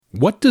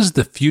What does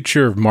the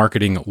future of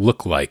marketing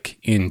look like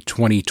in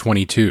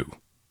 2022,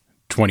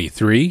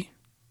 23,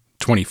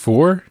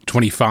 24,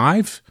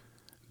 25?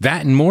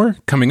 That and more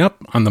coming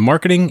up on the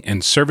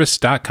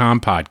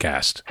marketingandservice.com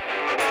podcast.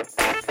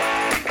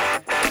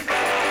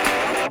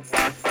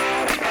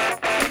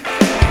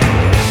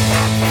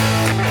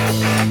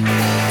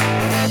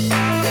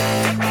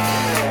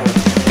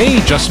 Hey,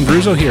 Justin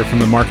Bruzzo here from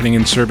the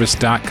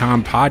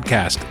marketingandservice.com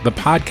podcast, the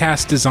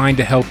podcast designed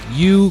to help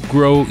you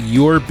grow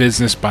your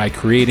business by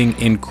creating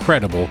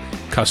incredible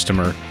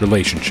customer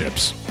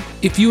relationships.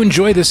 If you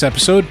enjoy this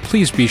episode,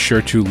 please be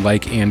sure to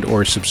like and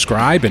or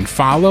subscribe and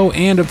follow.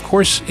 And of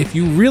course, if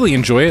you really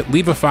enjoy it,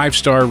 leave a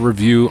 5-star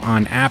review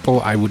on Apple.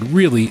 I would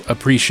really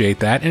appreciate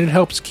that, and it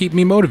helps keep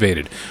me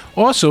motivated.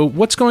 Also,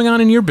 what's going on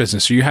in your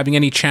business? Are you having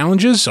any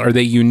challenges? Are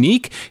they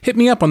unique? Hit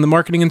me up on the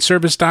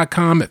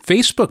marketingandservice.com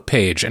Facebook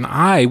page, and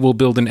I will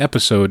build an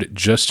episode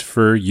just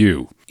for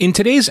you. In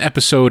today's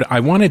episode, I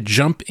want to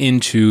jump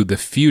into the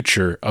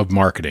future of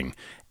marketing.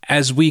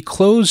 As we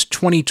close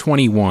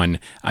 2021,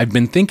 I've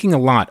been thinking a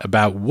lot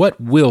about what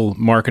will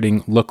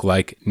marketing look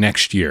like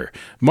next year.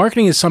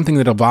 Marketing is something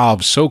that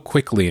evolves so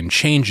quickly and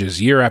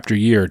changes year after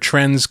year.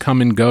 Trends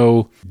come and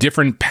go,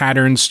 different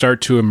patterns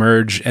start to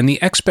emerge, and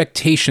the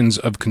expectations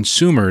of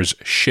consumers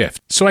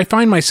shift. So I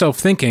find myself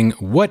thinking,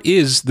 what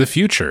is the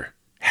future?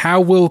 How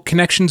will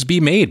connections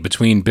be made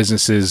between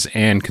businesses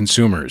and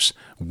consumers?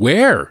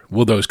 Where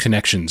will those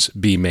connections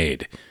be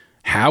made?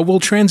 How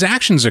will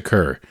transactions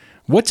occur?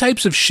 What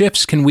types of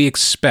shifts can we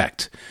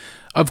expect?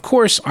 Of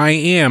course, I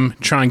am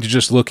trying to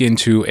just look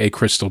into a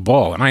crystal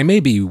ball, and I may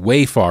be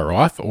way far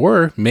off,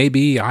 or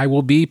maybe I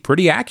will be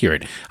pretty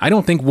accurate. I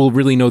don't think we'll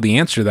really know the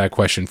answer to that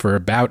question for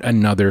about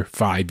another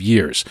 5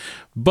 years.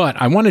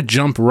 But I want to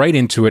jump right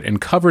into it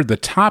and cover the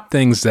top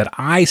things that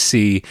I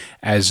see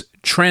as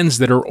trends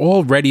that are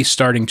already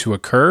starting to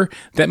occur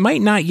that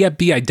might not yet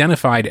be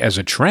identified as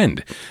a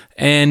trend.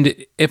 And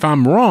if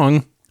I'm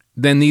wrong,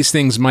 then these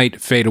things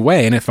might fade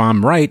away. And if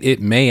I'm right, it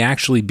may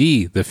actually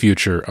be the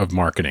future of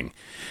marketing.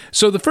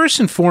 So the first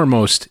and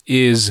foremost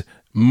is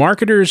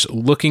marketers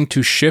looking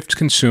to shift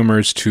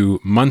consumers to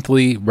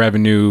monthly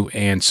revenue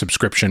and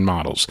subscription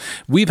models.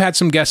 We've had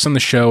some guests on the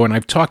show, and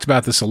I've talked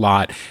about this a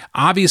lot.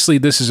 Obviously,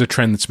 this is a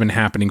trend that's been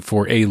happening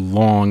for a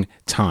long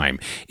time.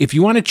 If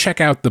you want to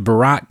check out the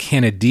Bharat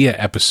Canadia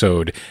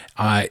episode,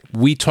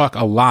 we talk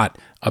a lot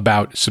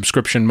about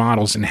subscription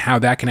models and how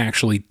that can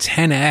actually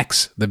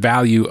 10x the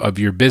value of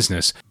your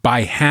business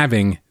by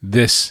having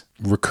this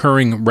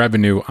recurring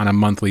revenue on a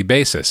monthly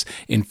basis.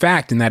 In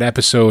fact, in that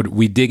episode,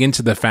 we dig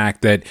into the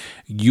fact that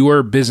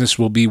your business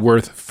will be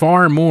worth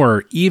far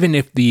more even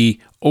if the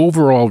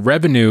overall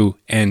revenue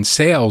and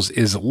sales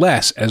is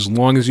less, as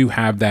long as you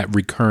have that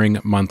recurring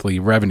monthly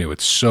revenue.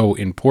 It's so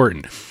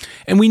important.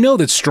 And we know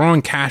that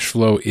strong cash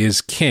flow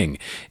is king.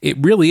 It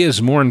really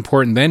is more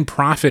important than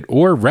profit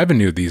or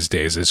revenue these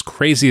days, as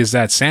crazy as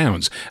that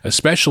sounds,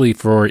 especially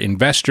for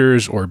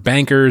investors or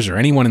bankers or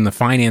anyone in the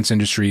finance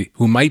industry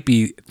who might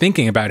be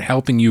thinking about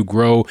helping you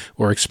grow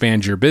or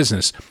expand your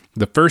business.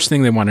 The first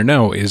thing they want to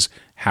know is,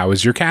 how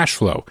is your cash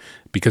flow?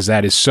 Because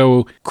that is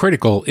so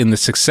critical in the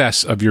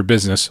success of your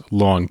business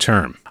long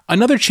term.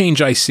 Another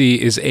change I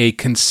see is a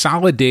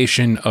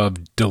consolidation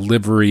of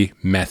delivery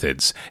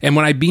methods. And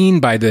what I mean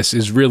by this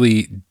is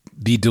really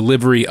the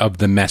delivery of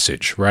the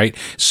message, right?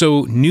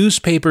 So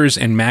newspapers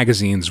and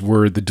magazines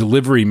were the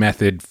delivery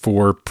method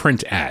for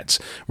print ads,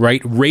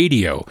 right?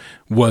 Radio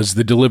was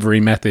the delivery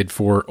method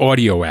for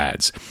audio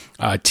ads.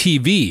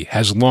 TV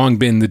has long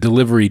been the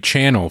delivery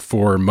channel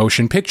for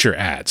motion picture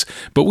ads.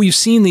 But we've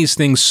seen these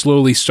things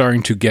slowly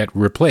starting to get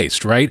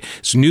replaced, right?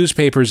 So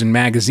newspapers and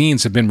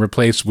magazines have been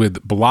replaced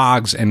with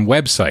blogs and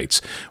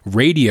websites.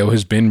 Radio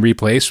has been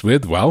replaced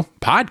with, well,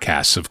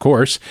 podcasts, of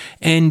course.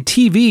 And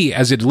TV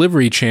as a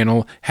delivery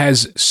channel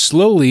has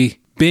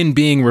slowly been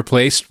being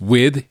replaced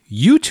with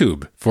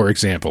YouTube, for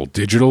example,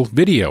 digital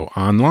video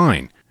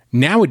online.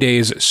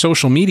 Nowadays,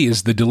 social media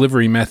is the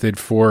delivery method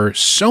for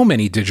so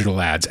many digital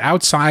ads.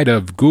 Outside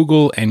of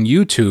Google and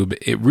YouTube,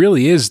 it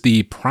really is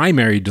the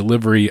primary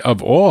delivery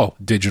of all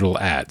digital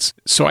ads.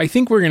 So I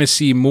think we're going to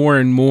see more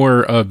and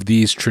more of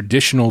these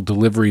traditional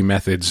delivery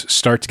methods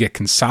start to get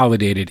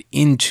consolidated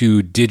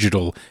into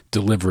digital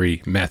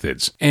delivery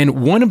methods.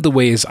 And one of the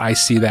ways I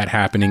see that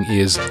happening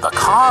is the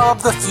car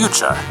of the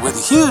future.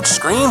 With huge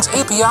screens,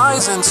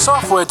 APIs, and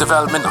software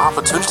development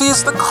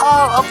opportunities, the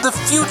car of the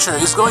future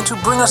is going to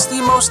bring us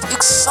the most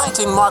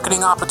exciting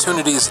marketing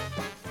opportunities.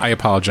 I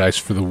apologize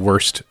for the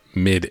worst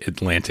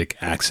mid-Atlantic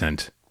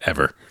accent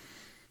ever.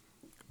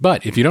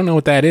 But if you don't know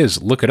what that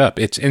is, look it up.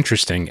 It's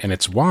interesting, and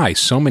it's why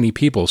so many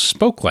people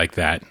spoke like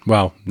that.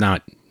 Well,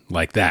 not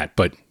like that,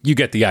 but you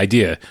get the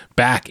idea.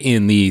 Back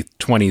in the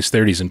 20s,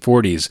 30s, and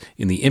 40s,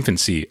 in the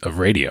infancy of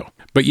radio.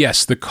 But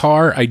yes, the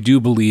car, I do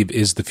believe,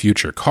 is the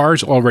future.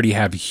 Cars already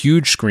have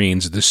huge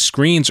screens. The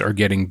screens are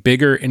getting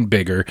bigger and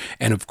bigger.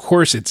 And of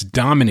course, it's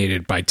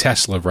dominated by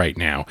Tesla right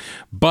now.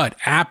 But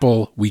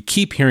Apple, we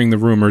keep hearing the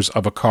rumors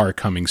of a car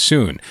coming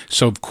soon.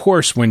 So of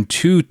course, when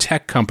two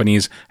tech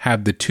companies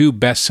have the two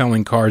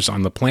best-selling cars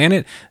on the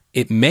planet,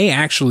 it may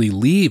actually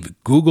leave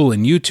Google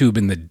and YouTube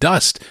in the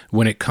dust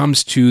when it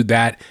comes to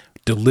that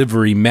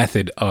delivery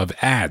method of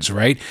ads,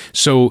 right?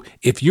 So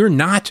if you're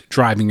not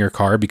driving your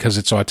car because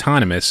it's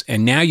autonomous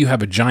and now you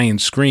have a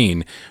giant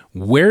screen,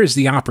 where is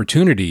the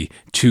opportunity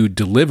to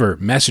deliver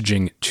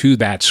messaging to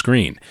that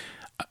screen?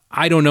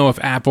 I don't know if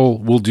Apple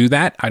will do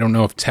that. I don't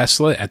know if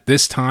Tesla at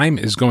this time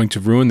is going to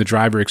ruin the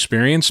driver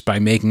experience by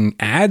making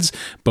ads,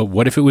 but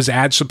what if it was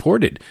ad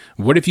supported?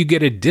 What if you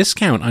get a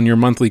discount on your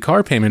monthly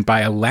car payment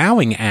by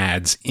allowing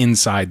ads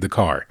inside the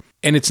car?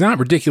 And it's not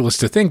ridiculous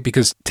to think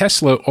because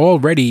Tesla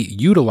already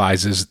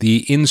utilizes the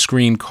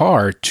in-screen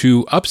car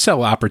to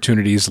upsell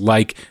opportunities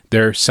like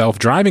their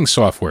self-driving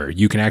software.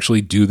 You can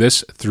actually do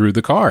this through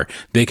the car.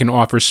 They can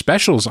offer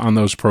specials on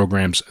those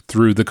programs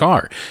through the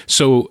car.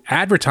 So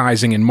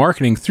advertising and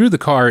marketing through the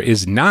car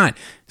is not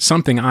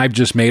something I've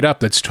just made up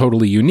that's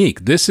totally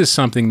unique. This is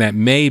something that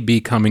may be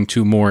coming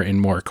to more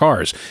and more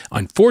cars.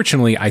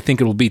 Unfortunately, I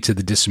think it'll be to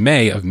the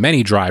dismay of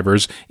many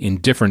drivers in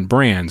different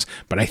brands,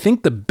 but I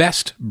think the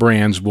best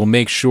brands will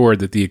make sure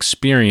that the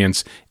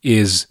experience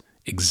is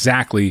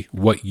exactly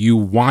what you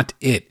want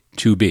it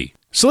to be.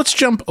 So let's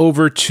jump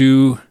over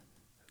to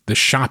the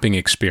shopping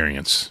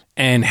experience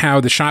and how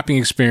the shopping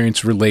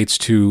experience relates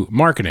to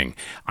marketing.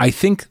 I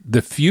think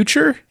the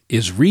future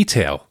is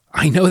retail.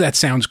 I know that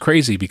sounds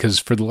crazy because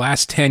for the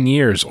last 10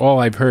 years, all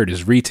I've heard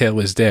is retail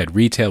is dead,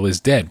 retail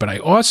is dead. But I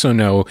also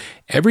know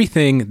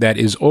everything that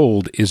is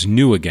old is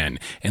new again.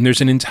 And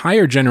there's an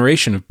entire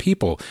generation of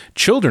people,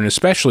 children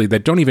especially,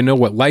 that don't even know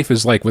what life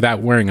is like without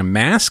wearing a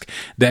mask,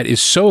 that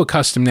is so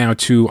accustomed now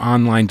to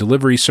online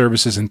delivery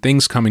services and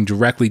things coming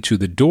directly to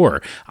the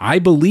door. I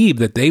believe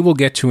that they will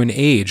get to an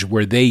age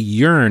where they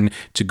yearn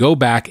to go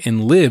back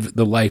and live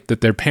the life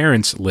that their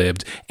parents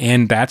lived.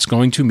 And that's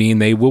going to mean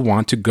they will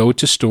want to go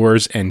to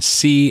stores and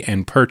see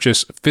and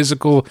purchase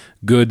physical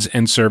goods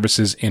and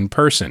services in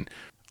person.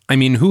 I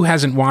mean, who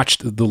hasn't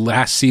watched the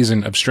last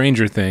season of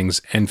Stranger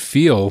Things and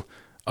feel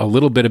a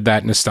little bit of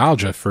that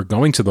nostalgia for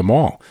going to the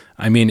mall?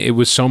 I mean, it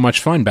was so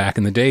much fun back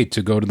in the day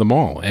to go to the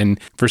mall.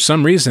 And for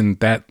some reason,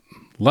 that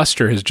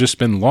luster has just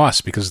been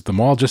lost because the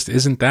mall just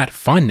isn't that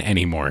fun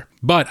anymore.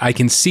 But I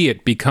can see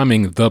it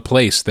becoming the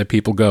place that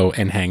people go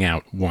and hang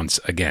out once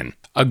again.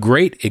 A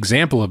great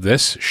example of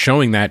this,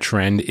 showing that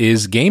trend,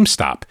 is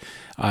GameStop.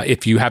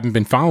 If you haven't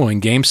been following,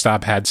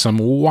 GameStop had some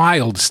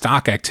wild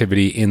stock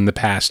activity in the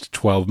past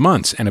 12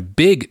 months, and a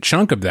big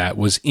chunk of that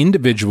was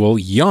individual,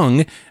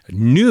 young,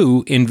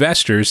 new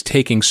investors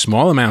taking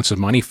small amounts of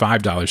money,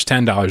 $5,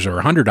 $10,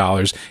 or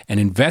 $100, and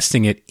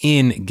investing it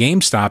in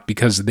GameStop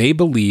because they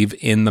believe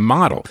in the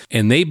model.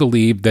 And they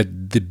believe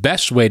that the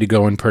best way to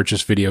go and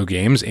purchase video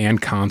games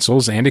and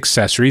consoles and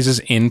accessories is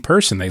in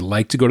person. They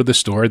like to go to the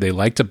store, they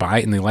like to buy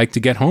it, and they like to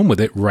get home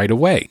with it right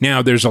away.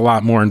 Now, there's a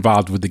lot more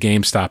involved with the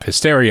GameStop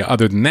hysteria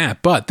other than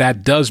that, but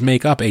that does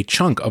make up a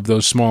chunk of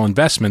those small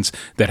investments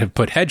that have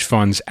put hedge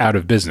funds out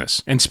of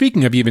business. And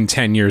speaking of even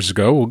 10 years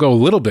ago, we'll go a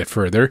little bit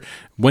further.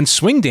 When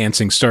swing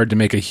dancing started to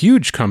make a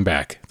huge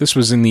comeback, this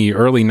was in the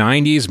early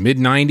 90s, mid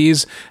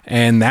 90s,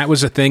 and that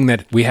was a thing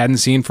that we hadn't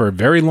seen for a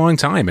very long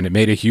time, and it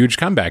made a huge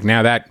comeback.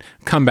 Now, that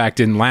comeback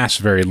didn't last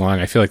very long.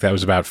 I feel like that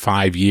was about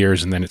 5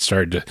 years, and then it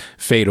started to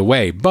fade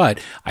away. But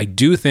I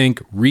do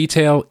think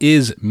retail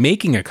is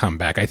making a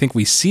comeback. I think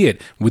we see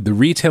it with the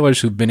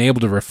retailers who've been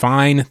able to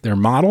refine their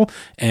model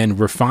and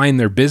refine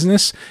their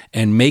business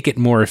and make it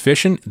more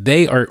efficient.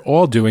 They are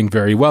all doing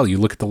very well. You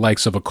look at the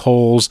likes of a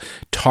Kohl's,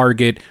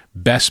 Target,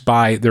 Best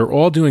Buy, they're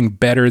all doing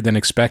better than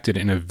expected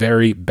in a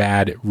very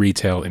bad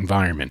retail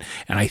environment.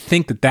 And I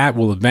think that that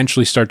will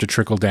eventually start to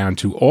trickle down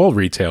to all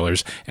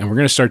retailers, and we're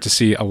going to start to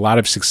see a lot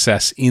of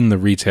success in the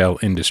retail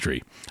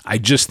industry. I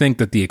just think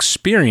that the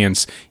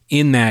experience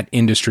in that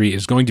industry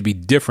is going to be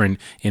different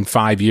in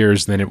 5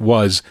 years than it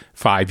was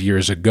 5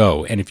 years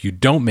ago. And if you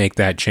don't make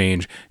that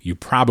change, you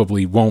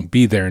probably won't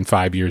be there in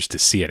 5 years to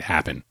see it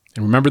happen.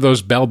 And remember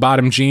those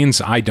bell-bottom jeans?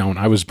 I don't.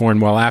 I was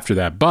born well after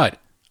that, but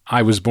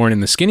I was born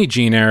in the skinny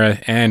jean era,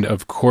 and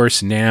of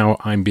course now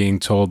I'm being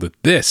told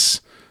that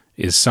this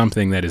is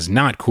something that is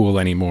not cool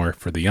anymore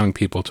for the young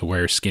people to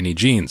wear skinny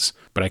jeans.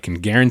 But I can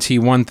guarantee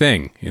one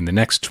thing, in the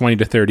next 20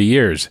 to 30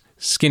 years,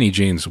 skinny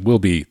jeans will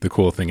be the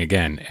cool thing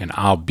again, and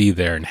I'll be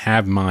there and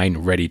have mine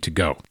ready to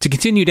go. To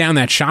continue down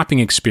that shopping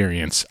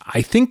experience,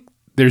 I think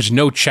there's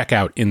no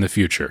checkout in the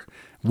future.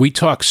 We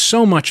talk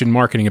so much in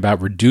marketing about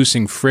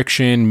reducing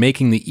friction,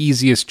 making the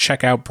easiest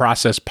checkout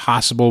process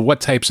possible, what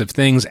types of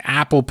things,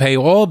 Apple Pay,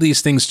 all of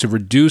these things to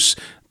reduce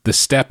the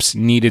steps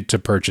needed to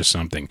purchase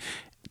something.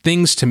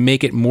 Things to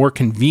make it more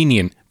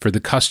convenient for the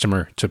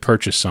customer to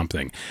purchase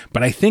something.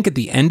 But I think at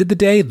the end of the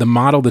day, the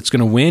model that's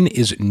going to win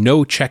is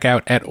no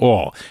checkout at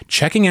all.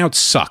 Checking out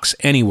sucks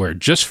anywhere,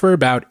 just for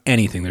about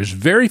anything. There's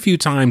very few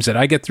times that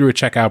I get through a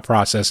checkout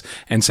process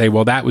and say,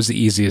 well, that was the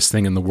easiest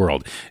thing in the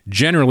world.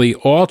 Generally,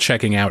 all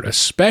checking out,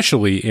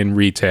 especially in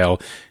retail,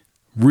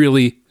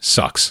 really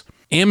sucks.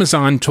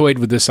 Amazon toyed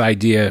with this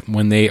idea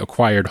when they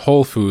acquired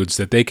Whole Foods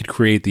that they could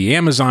create the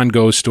Amazon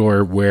Go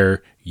store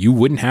where you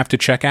wouldn't have to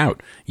check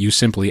out. You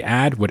simply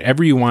add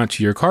whatever you want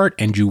to your cart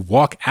and you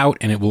walk out,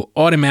 and it will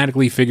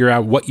automatically figure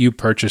out what you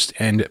purchased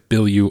and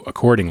bill you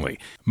accordingly.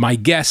 My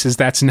guess is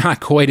that's not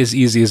quite as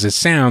easy as it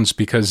sounds,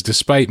 because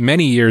despite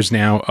many years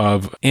now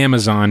of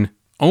Amazon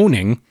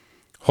owning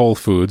Whole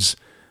Foods,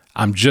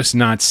 I'm just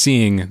not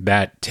seeing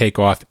that take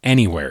off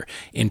anywhere.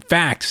 In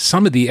fact,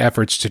 some of the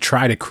efforts to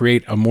try to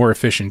create a more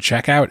efficient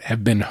checkout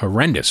have been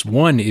horrendous.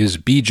 One is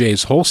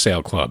BJ's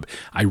Wholesale Club.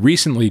 I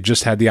recently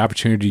just had the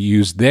opportunity to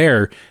use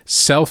their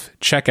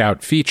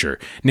self-checkout feature.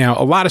 Now,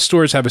 a lot of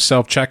stores have a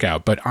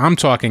self-checkout, but I'm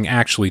talking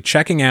actually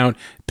checking out,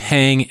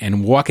 paying,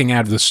 and walking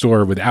out of the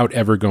store without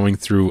ever going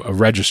through a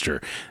register.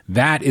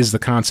 That is the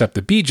concept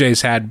that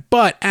BJ's had,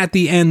 but at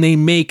the end, they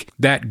make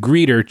that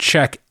greeter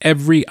check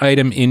every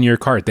item in your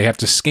cart. They have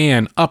to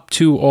scan up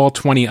to all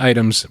 20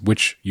 items,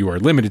 which you are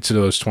limited to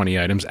those 20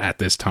 items at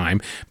this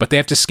time, but they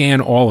have to scan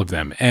all of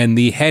them. And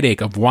the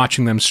headache of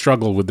watching them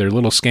struggle with their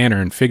little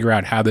scanner and figure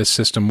out how this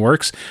system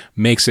works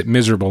makes it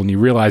miserable. And you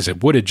realize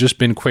it would have just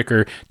been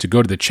quicker to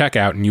go to the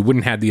checkout, and you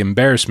wouldn't have the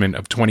embarrassment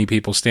of 20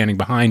 people standing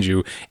behind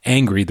you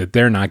angry that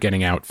they're not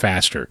getting out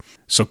faster.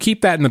 So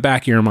keep that in the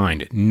back of your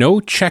mind. No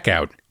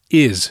checkout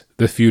is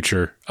the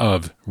future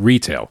of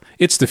retail.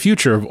 It's the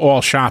future of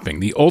all shopping.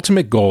 The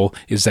ultimate goal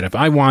is that if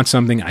I want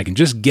something, I can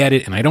just get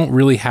it and I don't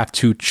really have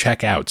to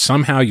check out.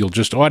 Somehow you'll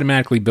just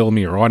automatically bill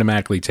me or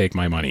automatically take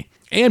my money.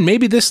 And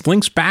maybe this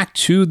links back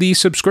to the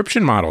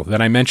subscription model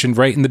that I mentioned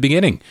right in the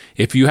beginning.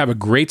 If you have a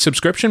great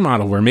subscription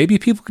model where maybe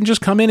people can just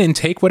come in and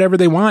take whatever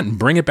they want and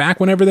bring it back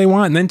whenever they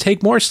want and then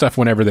take more stuff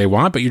whenever they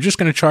want, but you're just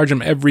going to charge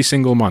them every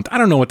single month. I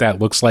don't know what that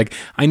looks like.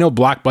 I know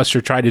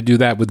Blockbuster tried to do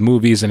that with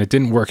movies and it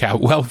didn't work out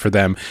well for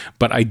them,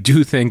 but I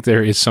do think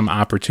there is some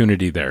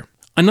opportunity there.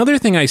 Another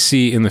thing I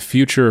see in the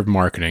future of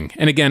marketing,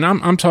 and again,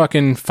 I'm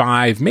talking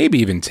 5, maybe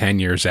even 10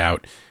 years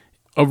out,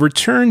 a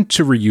return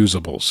to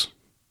reusables.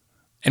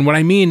 And what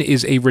I mean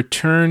is a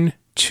return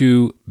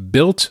to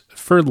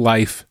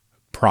built-for-life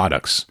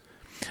products.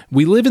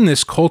 We live in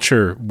this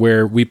culture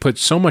where we put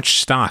so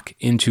much stock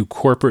into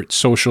corporate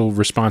social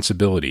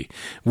responsibility.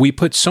 We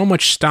put so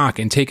much stock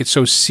and take it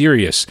so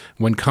serious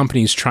when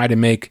companies try to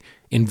make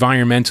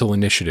environmental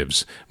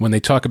initiatives, when they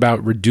talk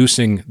about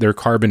reducing their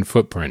carbon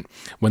footprint,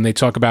 when they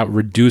talk about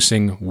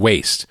reducing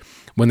waste,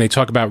 when they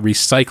talk about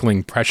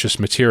recycling precious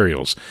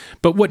materials.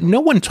 But what no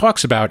one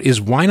talks about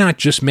is why not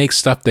just make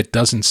stuff that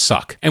doesn't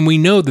suck? And we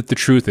know that the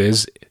truth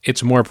is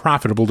it's more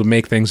profitable to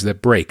make things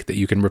that break, that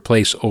you can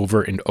replace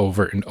over and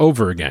over and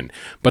over again.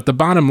 But the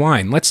bottom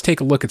line, let's take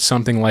a look at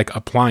something like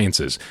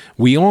appliances.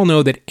 We all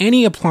know that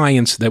any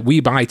appliance that we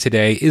buy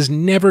today is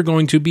never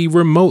going to be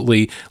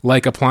remotely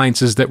like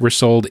appliances that were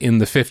sold in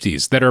the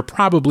 50s, that are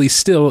probably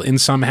still in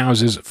some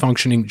houses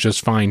functioning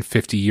just fine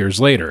 50 years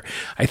later.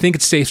 I think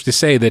it's safe to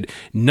say that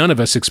none of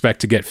us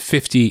expect to get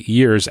 50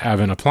 years out of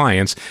an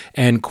appliance,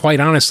 and quite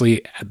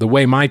honestly, the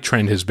way my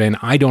trend has been,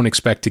 I don't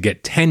expect to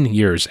get 10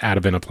 years out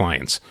of an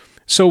appliance.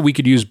 So we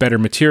could use better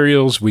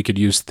materials, we could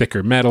use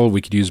thicker metal, we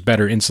could use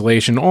better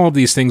insulation. All of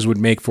these things would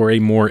make for a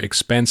more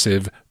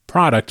expensive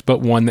product,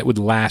 but one that would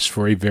last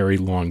for a very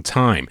long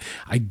time.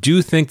 I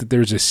do think that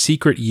there's a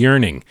secret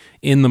yearning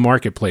in the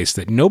marketplace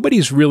that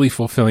nobody's really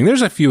fulfilling.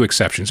 There's a few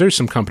exceptions. There's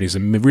some companies that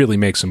really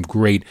make some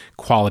great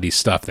quality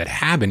stuff that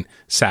haven't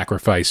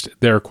sacrificed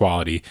their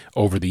quality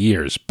over the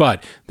years,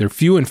 but they're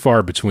few and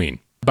far between.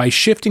 By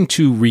shifting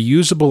to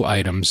reusable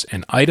items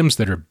and items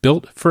that are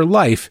built for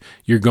life,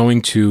 you're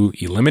going to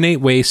eliminate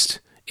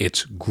waste.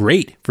 It's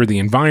great for the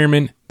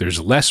environment. There's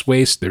less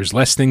waste. There's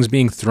less things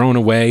being thrown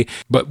away.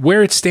 But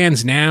where it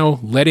stands now,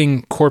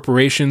 letting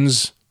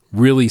corporations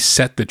really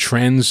set the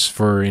trends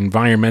for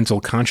environmental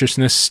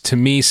consciousness, to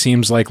me,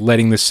 seems like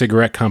letting the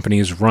cigarette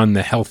companies run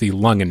the healthy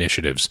lung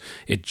initiatives.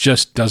 It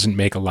just doesn't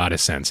make a lot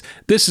of sense.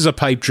 This is a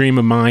pipe dream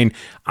of mine.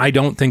 I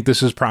don't think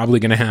this is probably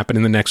going to happen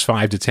in the next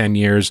 5 to 10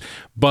 years,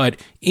 but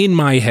in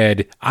my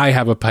head, I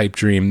have a pipe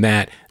dream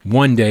that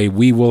one day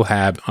we will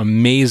have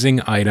amazing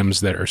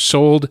items that are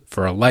sold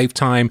for a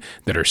lifetime,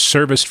 that are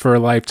serviced for a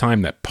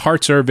lifetime, that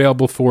parts are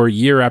available for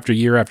year after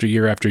year after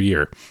year after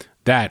year.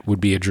 That would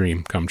be a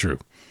dream come true.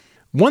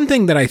 One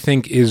thing that I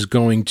think is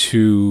going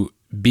to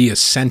be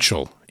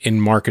essential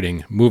in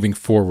marketing moving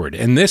forward,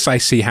 and this I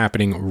see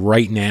happening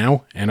right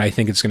now, and I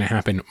think it's going to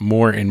happen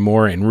more and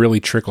more and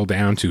really trickle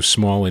down to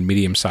small and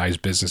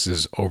medium-sized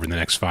businesses over the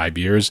next 5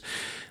 years,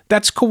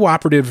 that's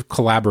cooperative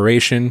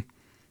collaboration,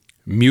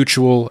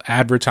 mutual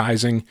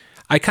advertising.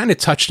 I kind of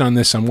touched on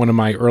this on one of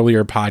my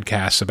earlier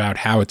podcasts about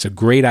how it's a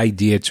great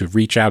idea to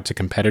reach out to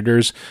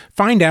competitors,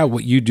 find out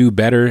what you do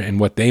better and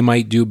what they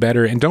might do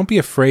better, and don't be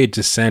afraid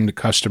to send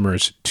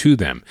customers to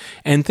them.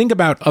 And think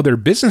about other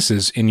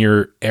businesses in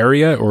your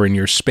area or in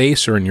your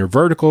space or in your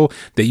vertical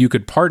that you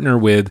could partner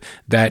with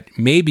that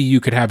maybe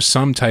you could have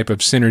some type of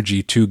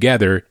synergy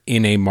together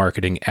in a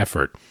marketing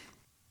effort.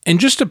 And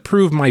just to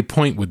prove my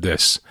point with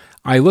this,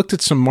 I looked at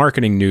some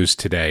marketing news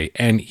today,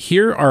 and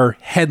here are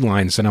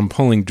headlines that I'm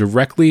pulling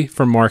directly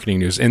from marketing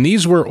news. And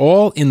these were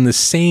all in the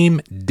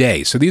same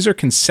day. So these are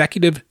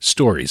consecutive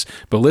stories.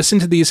 But listen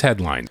to these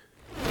headlines.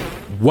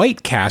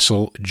 White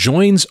Castle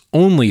joins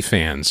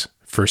OnlyFans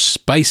for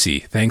spicy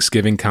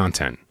Thanksgiving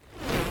content.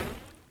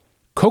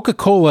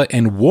 Coca-Cola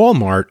and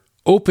Walmart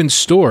open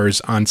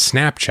stores on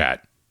Snapchat.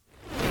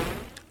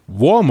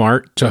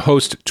 Walmart to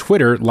host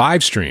Twitter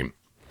live stream.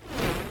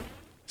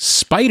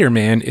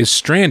 Spider-Man is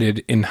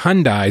stranded in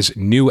Hyundai's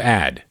new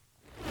ad.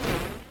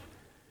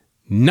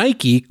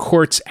 Nike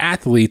courts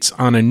athletes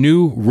on a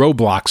new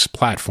Roblox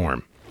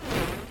platform.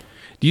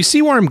 Do you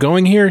see where I'm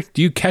going here?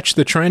 Do you catch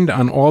the trend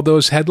on all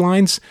those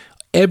headlines?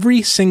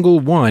 Every single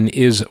one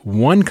is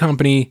one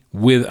company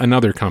with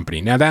another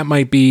company. Now, that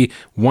might be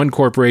one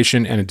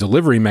corporation and a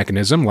delivery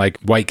mechanism like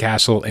White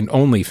Castle and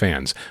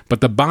OnlyFans.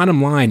 But the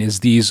bottom line is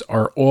these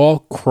are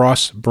all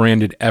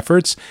cross-branded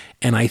efforts.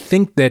 And I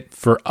think that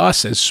for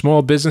us as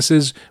small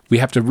businesses, we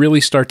have to really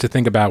start to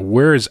think about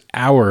where is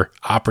our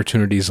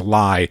opportunities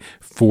lie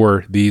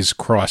for these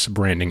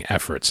cross-branding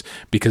efforts,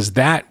 because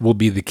that will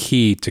be the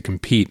key to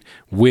compete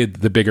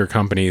with the bigger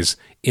companies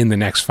in the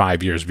next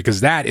 5 years,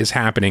 because that is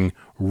happening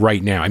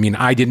right now. I mean,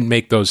 I didn't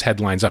make those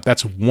headlines up.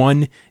 That's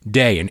one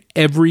day, and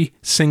every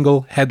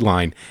single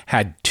headline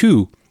had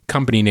 2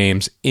 company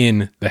names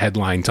in the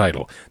headline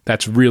title.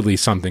 That's really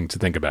something to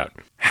think about.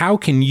 How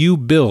can you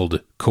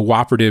build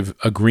cooperative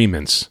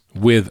agreements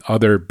with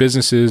other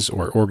businesses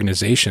or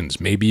organizations?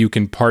 Maybe you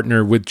can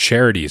partner with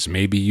charities.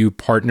 Maybe you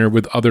partner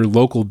with other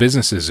local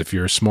businesses if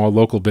you're a small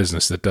local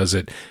business that does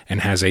it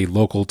and has a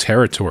local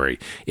territory.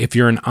 If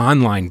you're an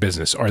online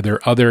business, are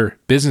there other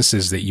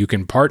businesses that you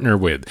can partner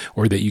with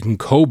or that you can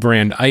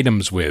co-brand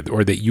items with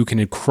or that you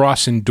can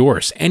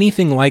cross-endorse?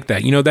 Anything like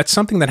that. You know, that's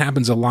something that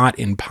happens a lot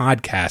in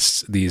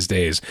podcasts these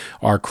days,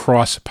 are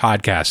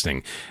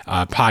cross-podcasting,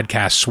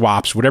 podcast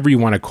swaps, whatever you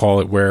want to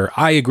call it, where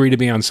I agree to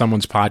be on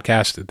someone's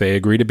podcast, they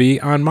agree to be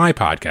on my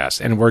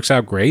podcast. And it works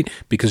out great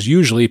because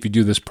usually if you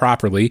do this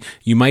properly,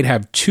 you might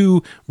have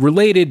 2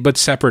 related but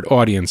separate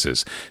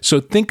audiences. So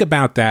think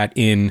about that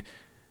in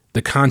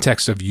the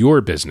context of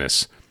your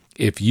business.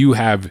 If you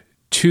have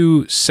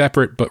 2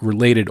 separate but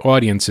related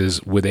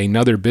audiences with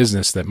another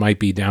business that might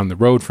be down the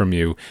road from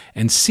you,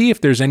 and see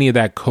if there's any of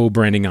that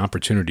co-branding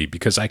opportunity,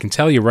 because I can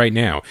tell you right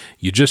now,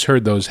 you just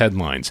heard those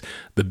headlines.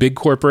 The big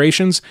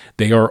corporations,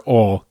 they are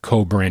all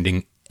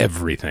co-branding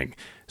everything.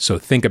 So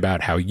think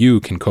about how you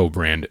can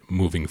co-brand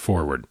moving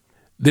forward.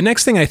 The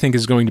next thing I think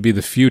is going to be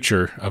the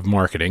future of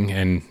marketing,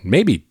 and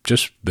maybe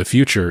just the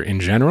future in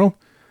general,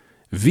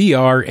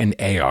 VR and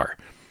AR.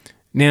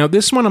 Now,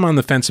 this one I'm on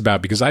the fence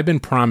about because I've been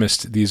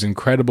promised these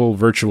incredible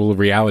virtual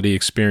reality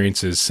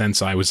experiences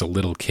since I was a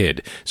little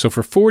kid. So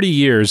for 40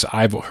 years,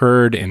 I've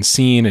heard and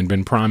seen and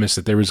been promised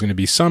that there was going to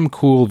be some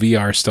cool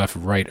VR stuff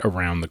right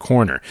around the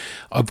corner.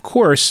 Of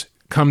course,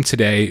 come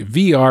today,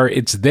 VR,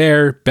 it's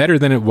there, better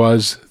than it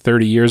was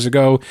 30 years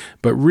ago,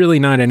 but really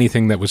not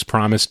anything that was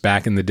promised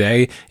back in the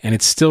day, and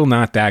it's still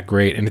not that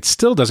great, and it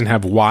still doesn't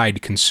have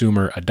wide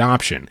consumer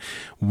adoption.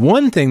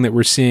 One thing that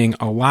we're seeing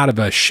a lot of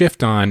a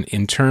shift on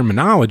in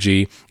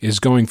terminology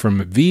is going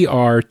from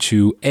VR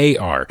to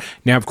AR.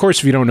 Now, of course,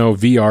 if you don't know,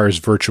 VR is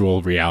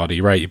virtual reality,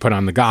 right? You put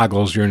on the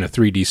goggles, you're in a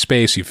 3D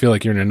space, you feel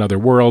like you're in another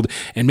world,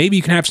 and maybe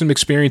you can have some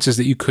experiences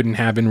that you couldn't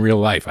have in real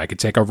life. I could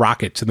take a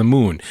rocket to the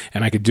moon,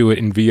 and I could do it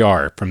in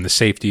VR from the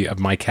safety of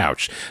my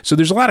couch. So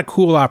there's a lot of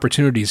cool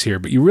opportunities here,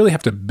 but you really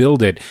have to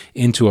build it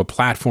into a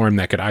platform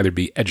that could either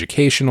be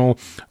educational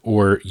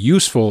or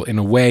useful in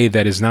a way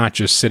that is not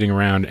just sitting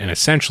around and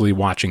essentially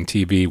watching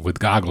TV with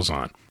goggles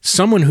on.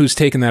 Someone who's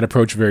taken that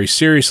approach very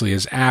seriously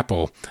is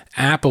Apple.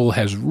 Apple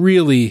has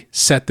really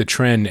set the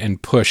trend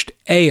and pushed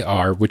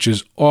AR, which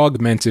is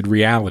augmented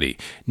reality.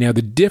 Now,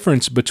 the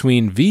difference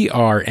between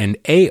VR and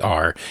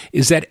AR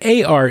is that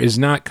AR is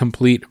not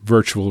complete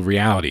virtual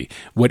reality.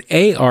 What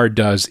AR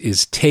does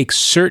is take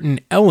certain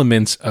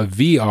elements of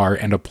VR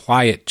and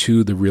apply it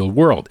to the real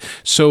world.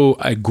 So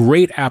a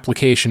great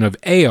application of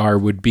AR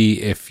would be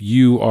if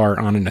you are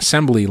on an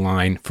assembly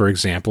line, for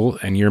example,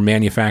 and you're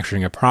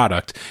manufacturing a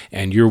product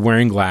and you're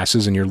wearing glasses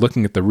and you're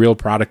looking at the real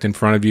product in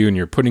front of you and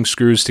you're putting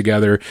screws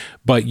together,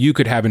 but you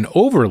could have an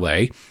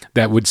overlay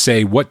that would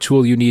say what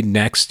tool you need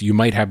next. You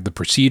might have the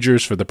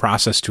procedures for the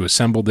process to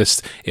assemble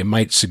this. It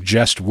might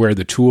suggest where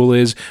the tool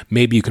is.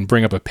 Maybe you can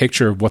bring up a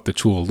picture of what the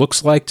tool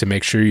looks like to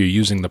make sure you're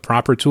using the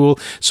proper tool.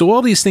 So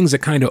all these things that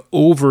kind of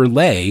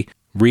overlay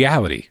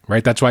reality,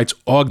 right? That's why it's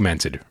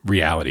augmented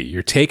reality.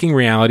 You're taking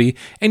reality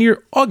and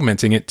you're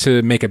augmenting it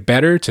to make it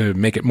better, to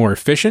make it more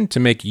efficient, to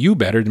make you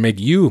better, to make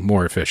you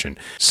more efficient.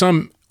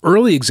 Some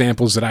early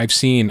examples that I've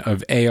seen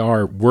of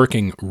AR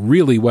working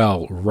really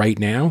well right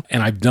now,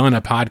 and I've done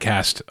a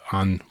podcast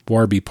on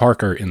Warby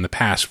Parker in the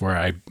past where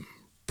I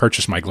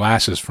purchased my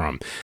glasses from.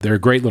 They're a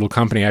great little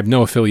company. I have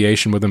no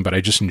affiliation with them, but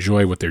I just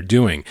enjoy what they're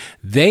doing.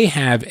 They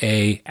have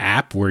a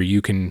app where you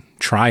can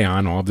try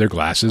on all of their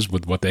glasses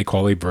with what they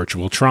call a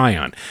virtual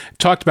try-on.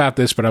 Talked about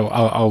this, but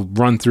I'll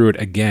run through it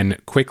again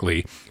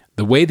quickly.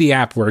 The way the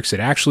app works,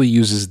 it actually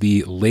uses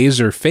the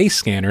laser face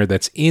scanner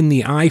that's in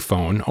the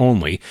iPhone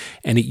only,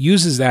 and it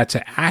uses that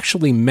to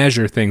actually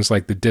measure things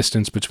like the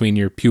distance between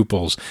your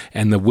pupils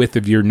and the width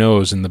of your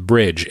nose and the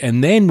bridge.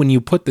 And then when you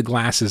put the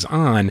glasses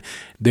on,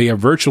 they are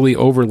virtually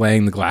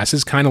overlaying the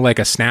glasses, kind of like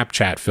a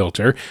Snapchat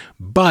filter,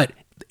 but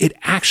it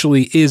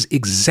actually is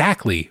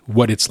exactly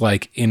what it's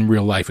like in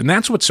real life. And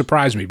that's what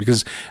surprised me,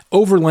 because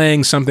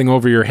overlaying something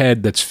over your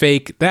head that's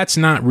fake, that's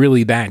not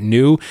really that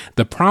new.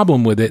 The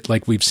problem with it,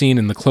 like we've seen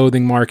in the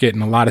clothing market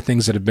and a lot of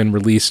things that have been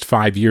released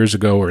 5 years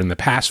ago or in the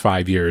past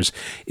 5 years,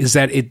 is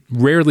that it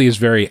rarely is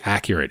very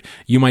accurate.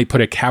 You might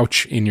put a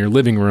couch in your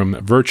living room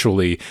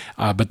virtually,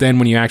 but then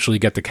when you actually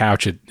get the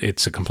couch,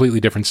 it's a completely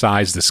different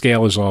size. The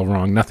scale is all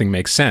wrong. Nothing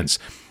makes sense.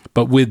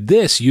 But with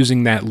this,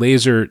 using that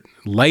laser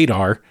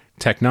LiDAR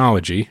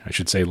technology, I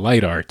should say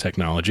LiDAR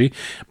technology,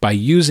 by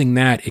using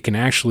that, it can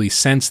actually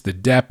sense the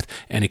depth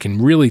and it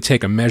can really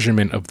take a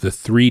measurement of the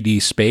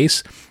 3D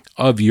space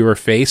of your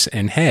face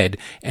and head,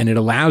 and it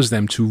allows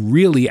them to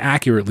really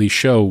accurately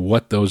show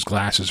what those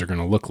glasses are going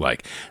to look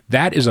like.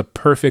 That is a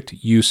perfect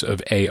use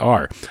of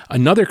AR.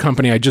 Another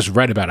company I just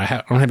read about,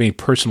 I don't have any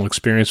personal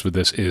experience with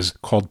this, is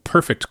called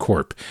Perfect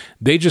Corp.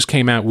 They just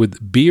came out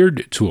with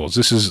beard tools.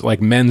 This is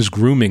like men's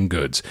grooming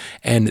goods,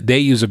 and they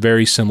use a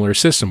very similar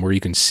system where you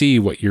can see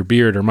what your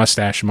beard or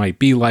mustache might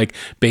be like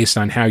based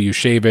on how you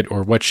shave it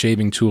or what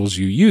shaving tools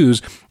you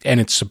use, and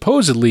it's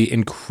supposedly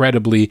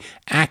incredibly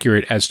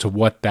accurate as to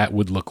what that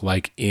would look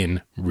like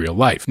in real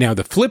life. Now,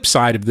 the flip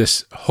side of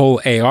this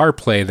whole AR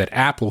play that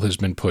Apple has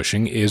been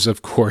pushing is,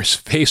 of course,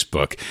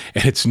 Facebook.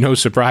 And it's no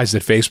surprise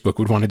that Facebook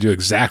would want to do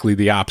exactly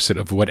the opposite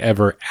of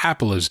whatever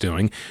Apple is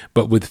doing.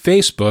 But with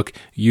Facebook,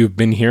 you've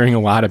been hearing a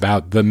lot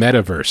about the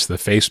metaverse, the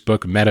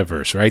Facebook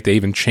metaverse, right? They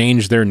even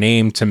changed their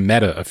name to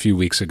Meta a few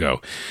weeks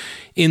ago.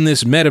 In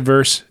this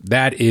metaverse,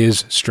 that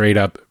is straight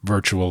up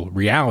virtual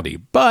reality.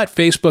 But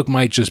Facebook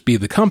might just be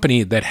the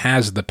company that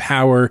has the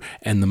power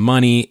and the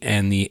money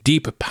and the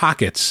deep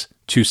pockets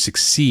to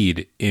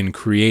succeed in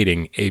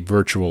creating a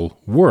virtual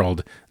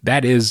world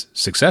that is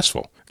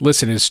successful.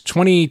 Listen, as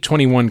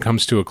 2021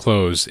 comes to a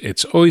close,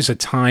 it's always a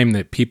time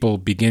that people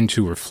begin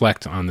to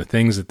reflect on the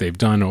things that they've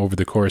done over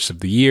the course of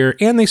the year,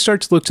 and they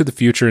start to look to the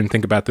future and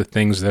think about the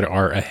things that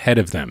are ahead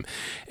of them.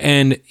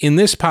 And in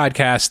this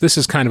podcast, this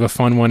is kind of a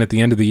fun one at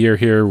the end of the year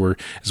here, where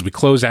as we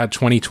close out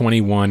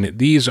 2021,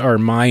 these are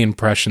my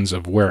impressions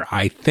of where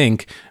I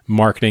think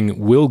marketing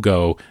will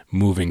go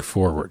moving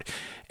forward.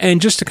 And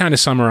just to kind of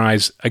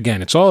summarize,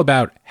 again, it's all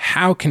about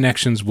how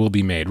connections will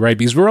be made, right?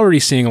 Because we're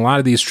already seeing a lot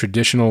of these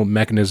traditional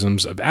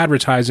mechanisms of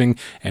advertising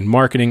and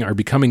marketing are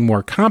becoming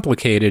more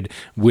complicated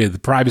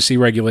with privacy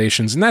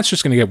regulations, and that's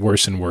just going to get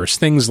worse and worse.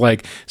 Things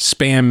like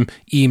spam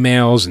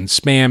emails and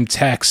spam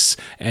texts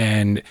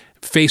and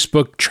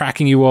Facebook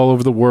tracking you all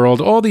over the world,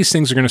 all these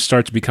things are going to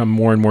start to become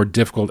more and more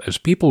difficult as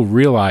people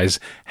realize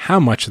how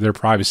much their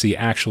privacy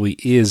actually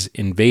is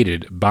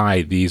invaded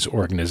by these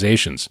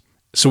organizations.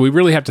 So we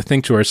really have to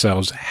think to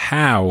ourselves,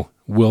 how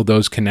will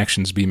those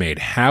connections be made?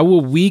 How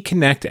will we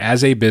connect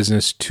as a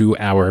business to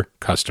our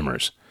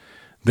customers?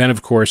 Then,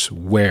 of course,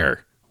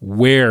 where?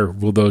 Where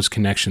will those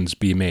connections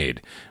be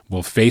made?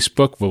 Will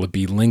Facebook, will it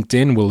be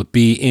LinkedIn? Will it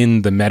be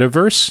in the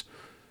metaverse?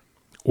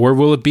 Or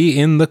will it be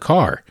in the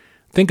car?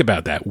 Think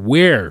about that.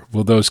 Where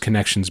will those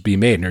connections be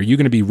made? And are you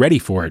going to be ready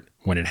for it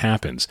when it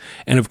happens?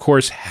 And of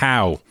course,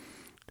 how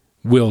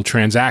will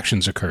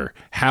transactions occur?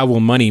 How will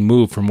money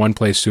move from one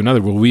place to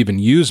another? Will we even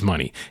use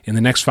money? In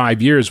the next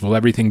 5 years, will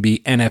everything be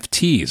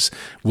NFTs?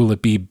 Will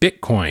it be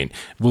Bitcoin?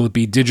 Will it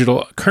be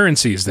digital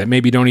currencies that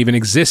maybe don't even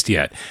exist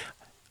yet?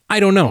 I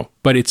don't know,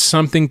 but it's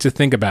something to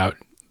think about.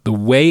 The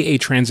way a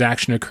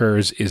transaction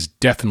occurs is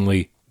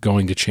definitely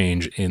going to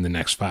change in the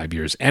next 5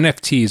 years.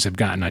 NFTs have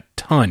gotten a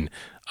ton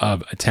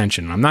of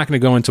attention. I'm not going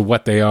to go into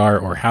what they are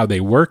or how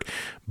they work,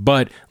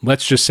 but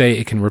let's just say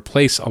it can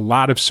replace a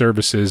lot of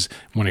services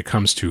when it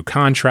comes to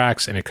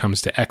contracts and it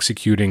comes to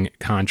executing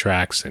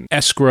contracts and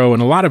escrow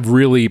and a lot of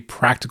really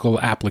practical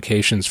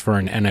applications for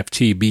an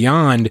NFT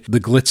beyond the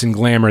glitz and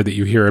glamour that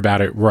you hear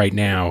about it right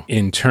now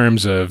in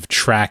terms of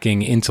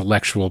tracking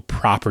intellectual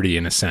property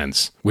in a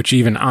sense, which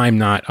even I'm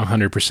not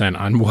 100%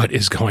 on what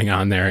is going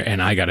on there,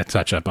 and I got to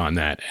touch up on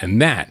that. And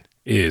that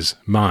is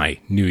my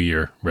New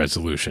Year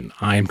resolution.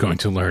 I am going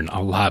to learn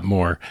a lot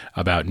more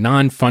about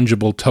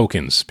non-fungible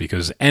tokens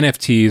because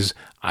NFTs,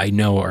 I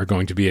know, are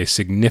going to be a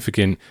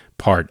significant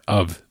part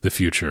of the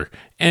future.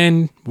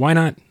 And why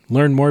not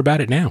learn more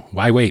about it now?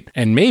 Why wait?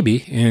 And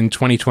maybe in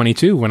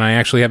 2022, when I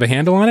actually have a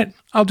handle on it,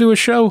 I'll do a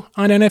show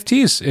on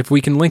NFTs if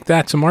we can link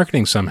that to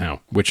marketing somehow,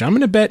 which I'm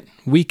going to bet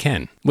we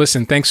can.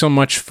 Listen, thanks so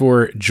much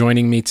for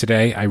joining me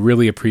today. I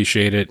really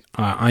appreciate it.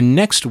 On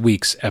next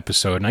week's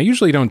episode, and I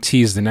usually don't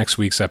tease the next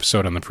week's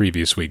episode on the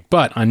previous week,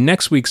 but on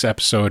next week's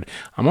episode,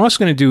 I'm also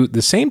going to do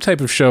the same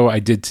type of show I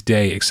did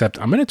today, except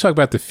I'm going to talk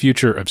about the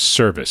future of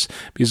service.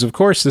 Because, of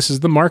course, this is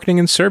the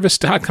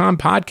marketingandservice.com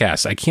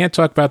podcast. I can't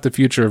talk about the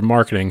future of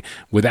marketing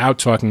without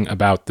talking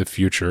about the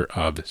future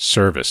of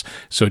service.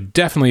 So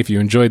definitely, if you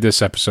enjoyed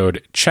this episode,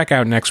 episode, check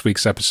out next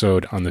week's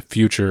episode on the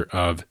future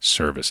of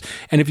service.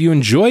 And if you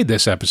enjoyed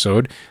this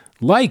episode,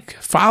 like,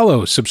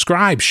 follow,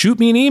 subscribe, shoot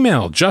me an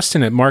email,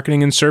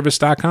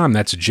 justin@marketingandservice.com.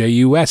 That's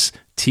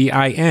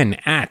JUSTIN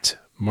at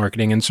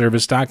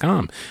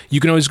marketingandservice.com. You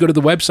can always go to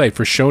the website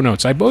for show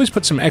notes. I've always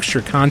put some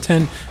extra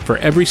content for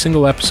every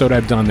single episode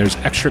I've done. There's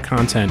extra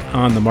content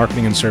on the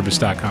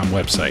marketingandservice.com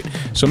website.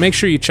 So make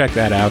sure you check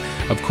that out.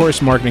 Of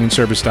course,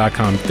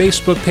 marketingandservice.com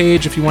Facebook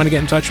page if you want to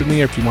get in touch with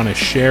me, or if you want to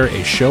share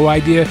a show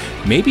idea.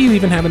 Maybe you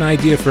even have an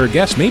idea for a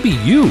guest. Maybe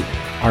you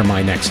are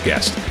my next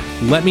guest.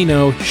 Let me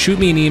know. Shoot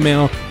me an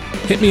email.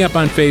 Hit me up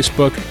on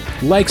Facebook.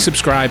 Like,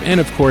 subscribe, and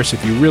of course,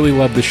 if you really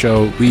love the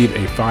show, leave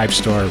a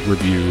 5-star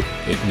review.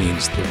 It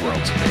means the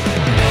world to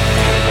me.